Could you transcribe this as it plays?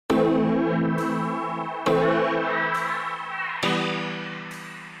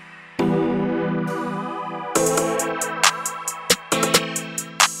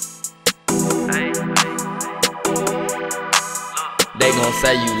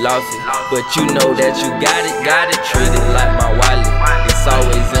say you lost it, but you know that you got it. Treat it like my wallet, it's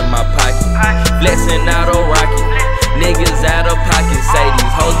always in my pocket. Flexing out on rocket, niggas out of pocket. Say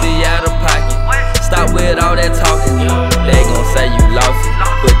these hoes be out of pocket. Stop with all that talking. They gon' say you lost it,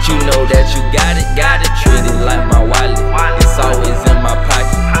 but you know that you got it. Treat it like my wallet, it's always in my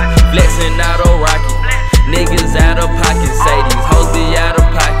pocket. Flexing out on rocket, niggas out of pocket. Say these hoes be out of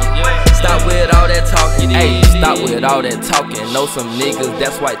pocket. Stop with all that talking. Ayy, stop with all that talking. Know some niggas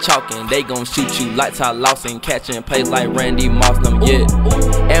that's white chalking. They gon' shoot you like Ty Lawson, catching plays like Randy Moss. Yeah,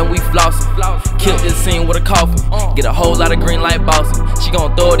 and we flossing. Killed this scene with a coffin. Get a whole lot of green like Boston. She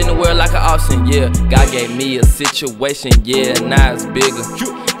gon' throw it in the world like an auction. Yeah, God gave me a situation. Yeah, now it's bigger.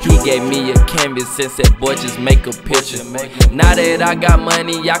 He gave me a canvas and said, boy, just make a picture. Now that I got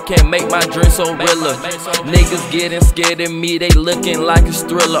money, I can't make my dream so realer. Niggas getting scared of me, they looking like a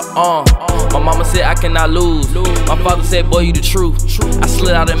thriller. My mama said I cannot lose. My father said, boy, you the truth. I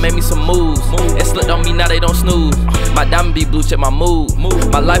slid out and made me some moves. It slipped on me, now they don't snooze. My diamond be blue, check my mood.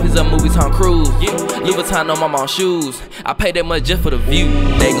 My life is a movie, Tom Cruise. Louis Vuitton on my mom's shoes. I pay that much just for the view.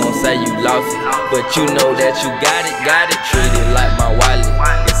 They gon' say you lost it, but you know that you got it. Treat it like my wallet,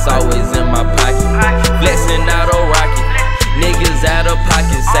 it's always in my pocket. Flexing out on rocket, niggas out of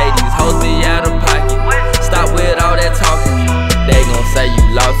pocket. Say these hoes be out of pocket. Stop with all that talking. They gon' say you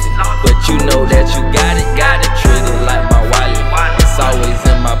lost it, but you know that you got it. Treat it like my wallet, it's always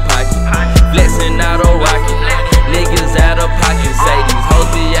in my pocket. Flexing out on rocket, niggas out of pocket. Say these hoes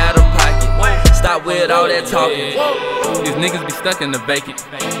be out of pocket. Stop with all that talking. These niggas be stuck in the vacant.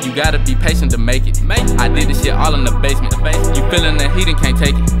 You gotta be patient to make it. I did this shit all in the basement. You feeling the heat and can't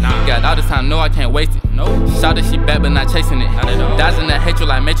take it. Got all this time, no, I can't waste it. Shout that she back, but not chasing it. Dodging that hatred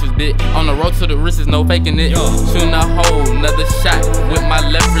like Matrix bit. On the road to the wrist, is no faking it. Shooting a hole, another shot. With my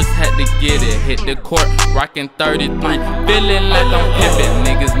left wrist, had to get it. Hit the court, rocking 33. Feeling like I'm pimping.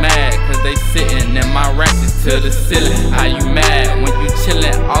 Niggas mad, cause they sitting. And my rack is to the ceiling. How you mad when you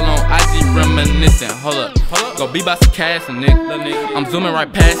chillin'? All on IG reminiscing. Hold up, go be by some cash, nigga. I'm zooming right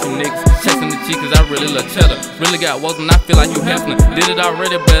past you niggas. Chasing the cheek, cause I really love cheddar. Really got woke and I feel like you hustling. Did it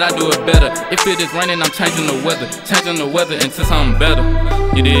already, but I do it better. If it is raining, I'm changing the weather. Changing the weather into something better.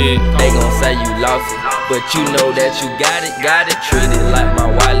 You did. They gon' say you lost it, but you know that you got it. Treat it like my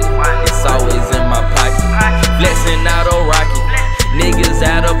wallet, it's always in my pocket. Flexing out on rocket, niggas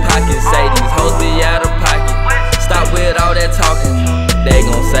out of pocket. Say these hoes be out of pocket. Stop with all that talking. They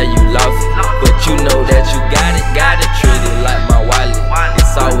gon' say you lost it, but you know that you got it. Treat it like my wallet,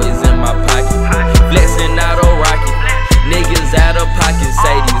 it's always in my pocket.